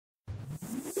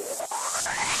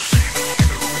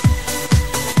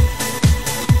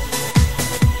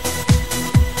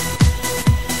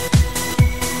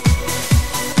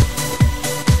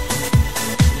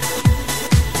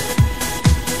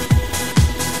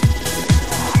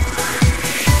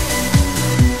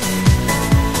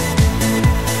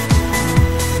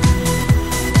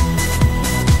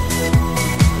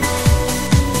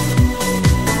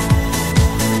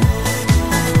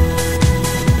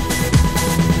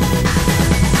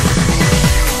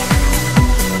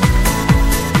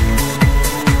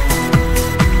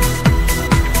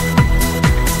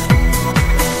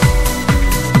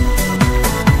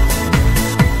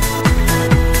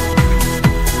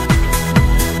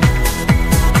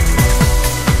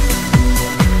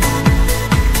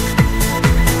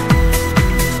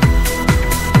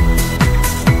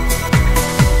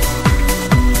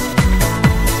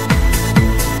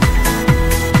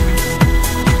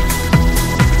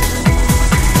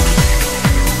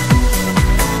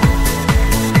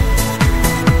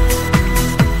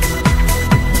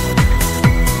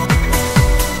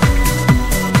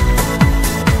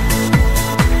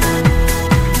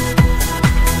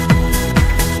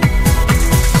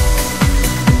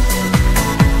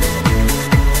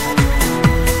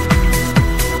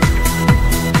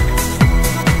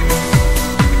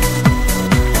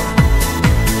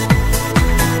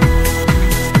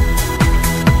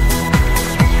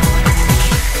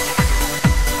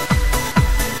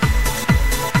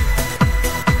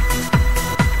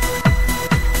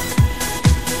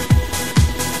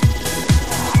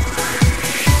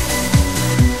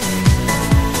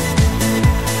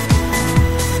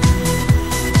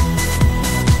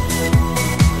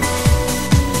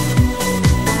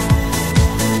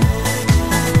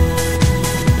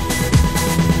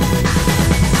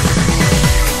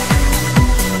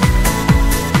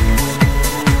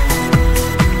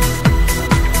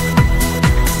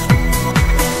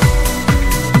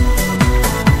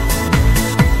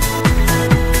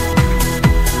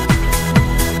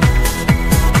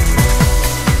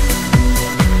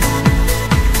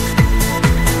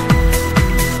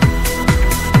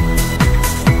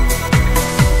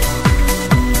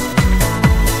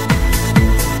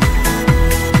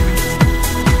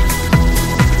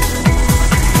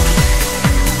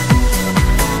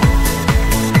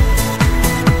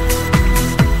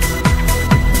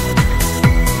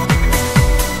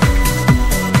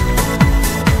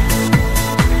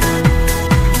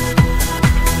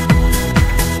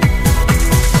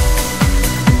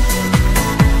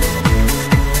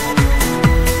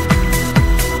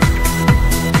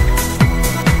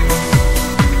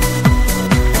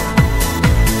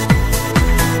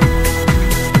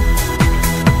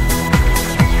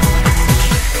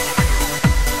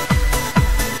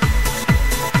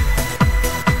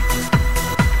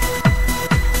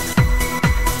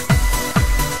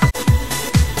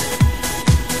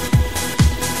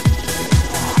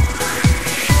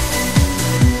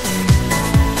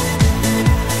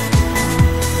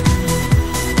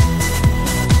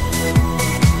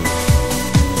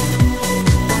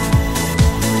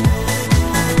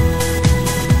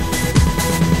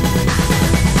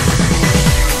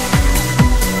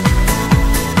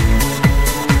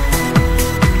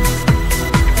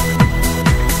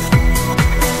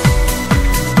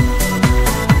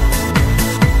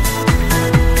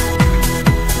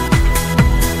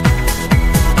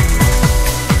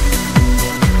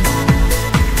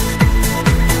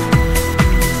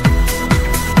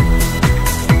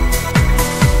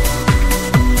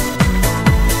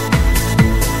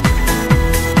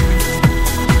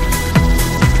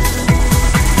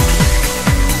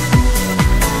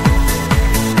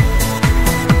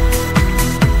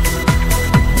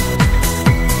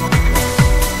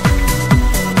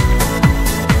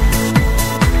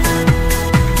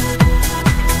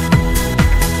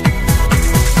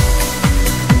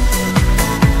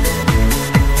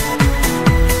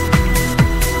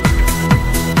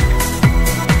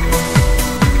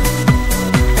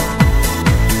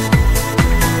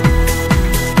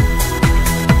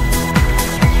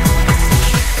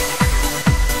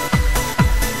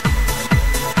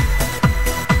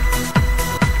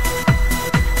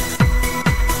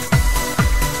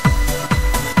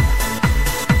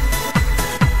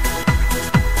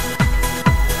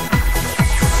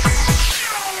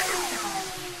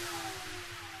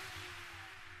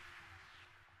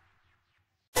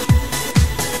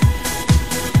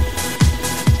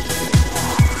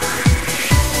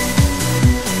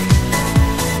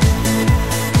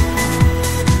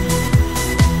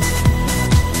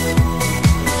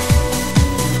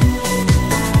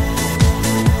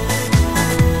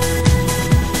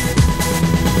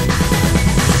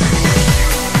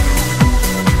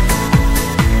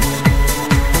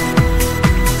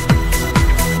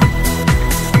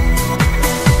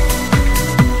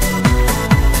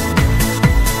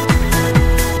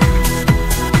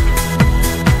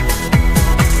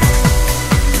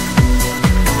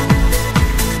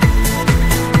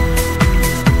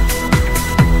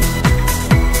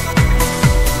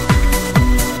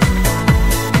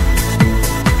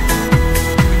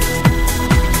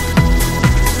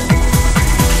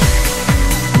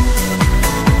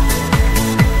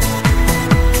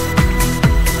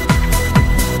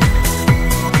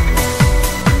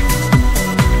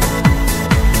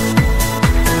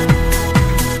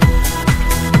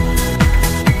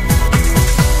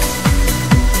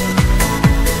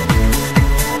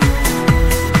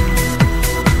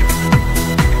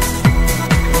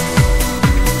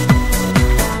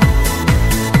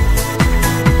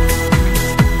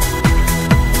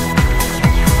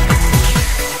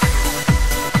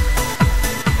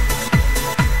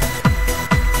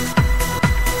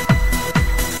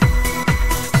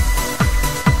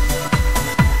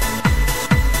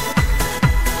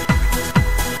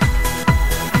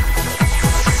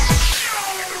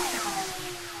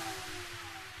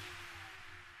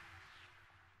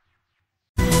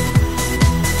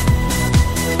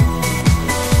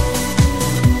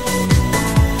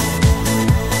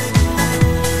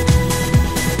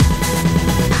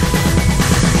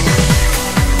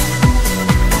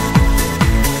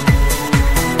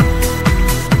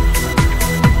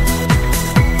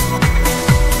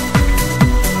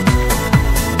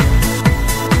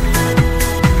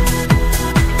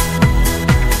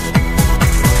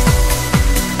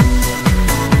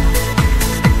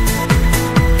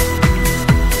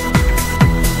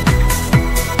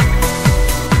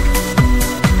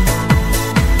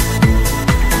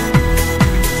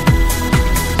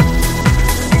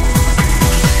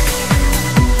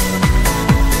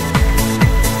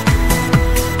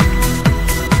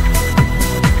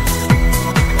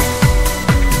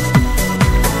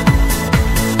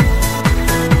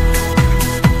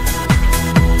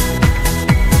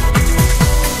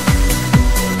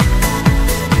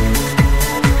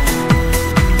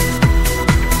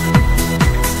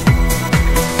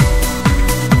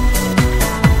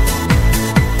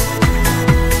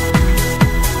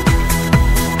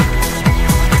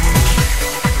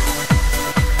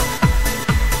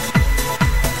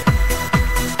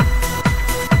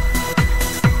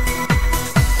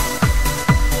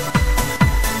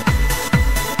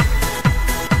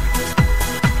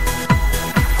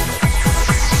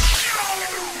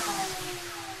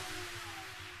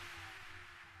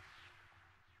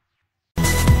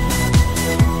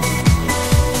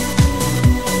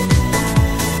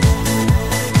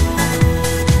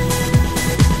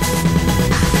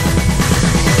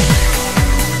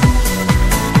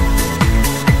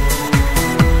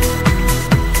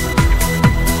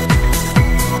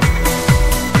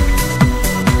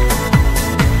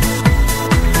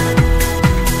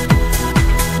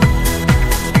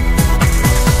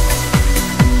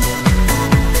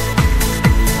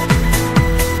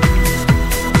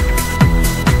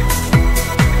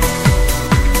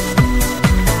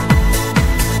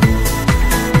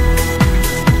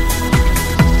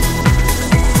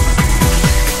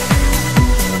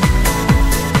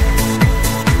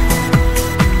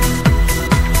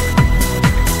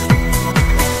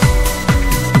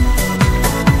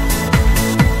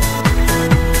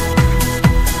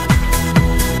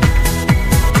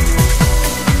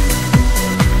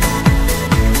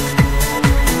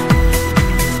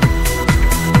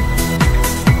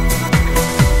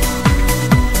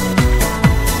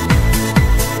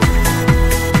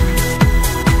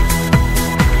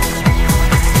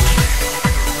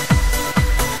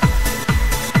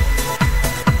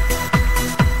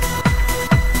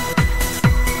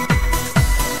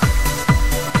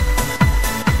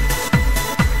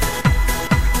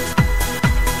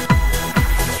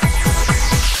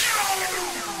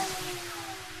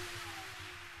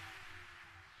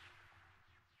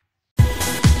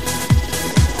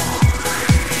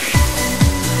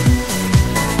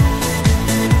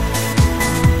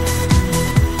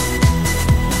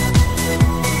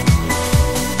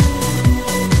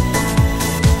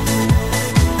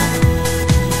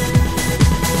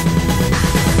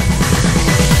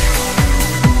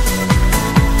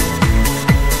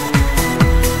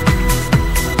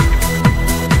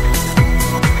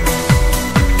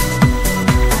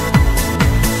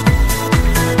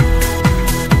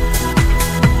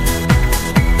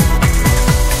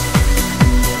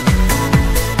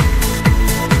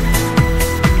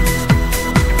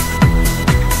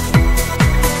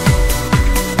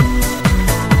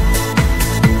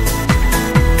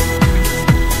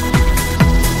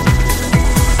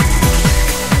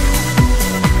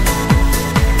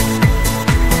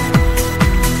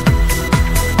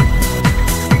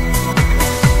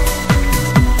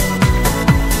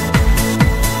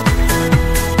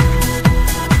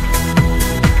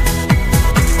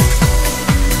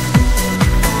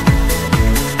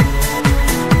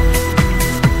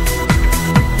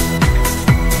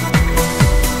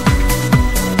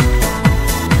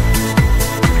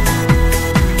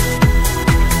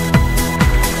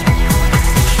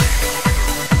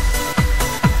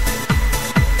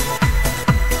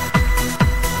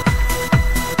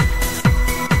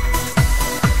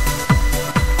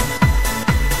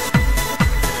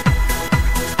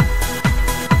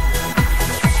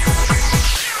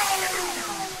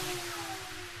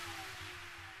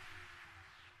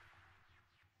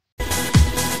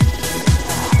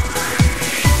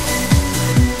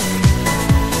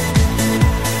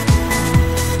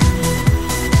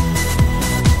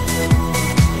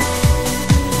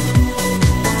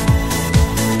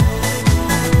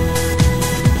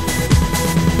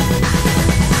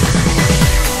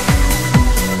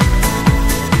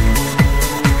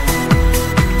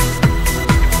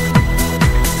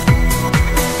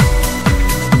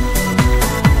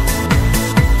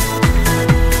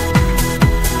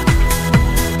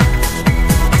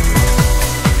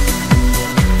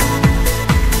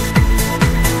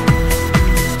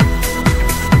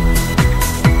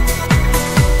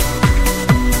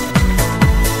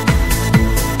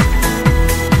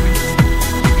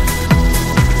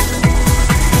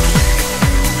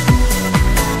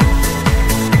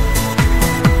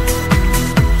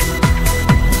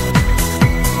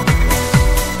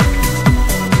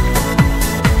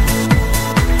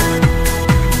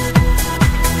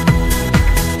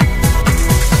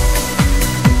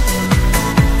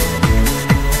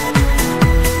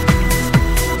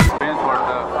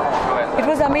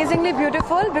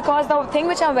beautiful because the thing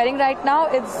which I'm wearing right now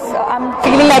is I'm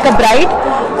feeling like a bride.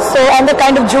 So and the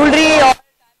kind of jewelry or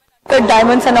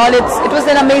diamonds and all, it was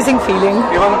an amazing feeling.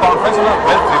 You were on the conference on a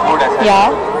wealth report as well. Yeah.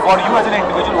 For you as an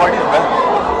individual, what is wealth?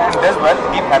 And does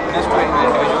wealth give happiness to an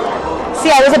individual? See,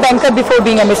 I was a banker before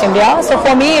being a Miss India. So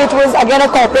for me, it was again a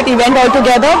corporate event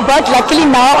altogether. But luckily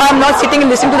now I'm not sitting and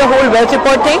listening to the whole wealth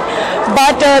report thing.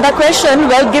 But the question,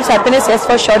 wealth gives happiness. Yes,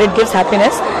 for sure it gives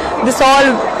happiness. This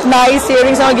all nice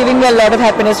earrings are giving me a lot of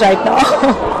happiness right now.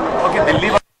 Okay, Delhi.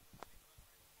 What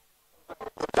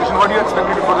do you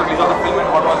expected before the release of the film and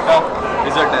what was the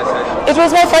result as such? It was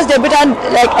my first debutant,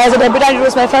 like as a debutant, it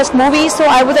was my first movie. So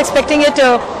I was expecting it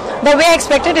the way I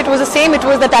expected. It was the same. It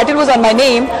was the title was on my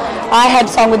name. I had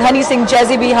song with Honey Singh,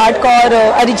 Jazzy B,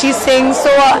 Hardcore, Arijit Singh. So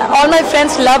all my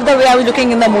friends loved the way I was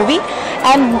looking in the movie,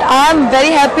 and I'm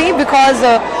very happy because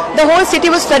the whole city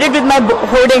was flooded with my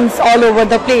hoardings all over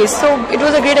the place. So it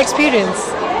was a great experience.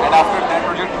 And after that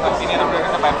project, any other project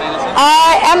in the pipeline?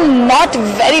 I am not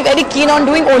very keen on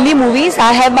doing only movies.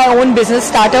 I have my own business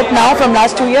startup now from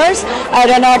last 2 years. I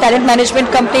run a talent management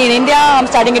company in India. I'm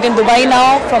starting it in Dubai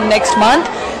now from next month.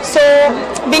 So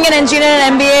being an engineer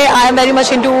and MBA, I am very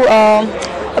much into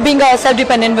being a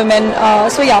self-dependent woman.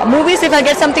 So yeah, movies, if I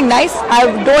get something nice, I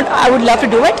would love to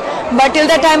do it. But till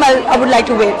that time, I would like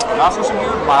to wait. Last question to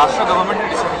you. Maharashtra government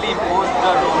recently imposed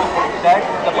the rule that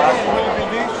the Maharashtra movie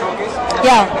will be showcased.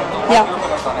 Yeah.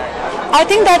 I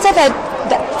think that's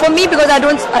for me, because I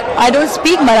don't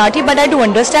speak Marathi, but I do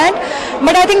understand.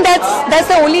 But I think that's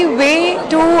the only way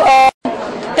to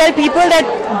tell people that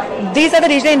these are the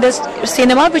regional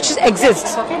cinema which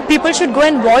exists. People should go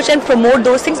and watch and promote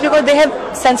those things because they have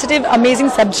sensitive, amazing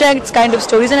subjects, kind of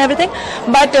stories and everything.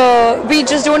 But we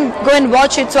just don't go and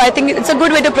watch it. So I think it's a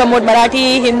good way to promote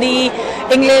Marathi, Hindi,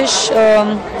 English,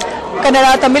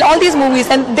 Kannada, Tamil, all these movies,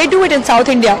 and they do it in South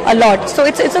India a lot. So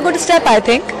it's a good step, I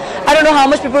think. I don't know how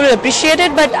much people will appreciate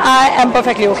it, but I am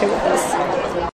perfectly okay with this.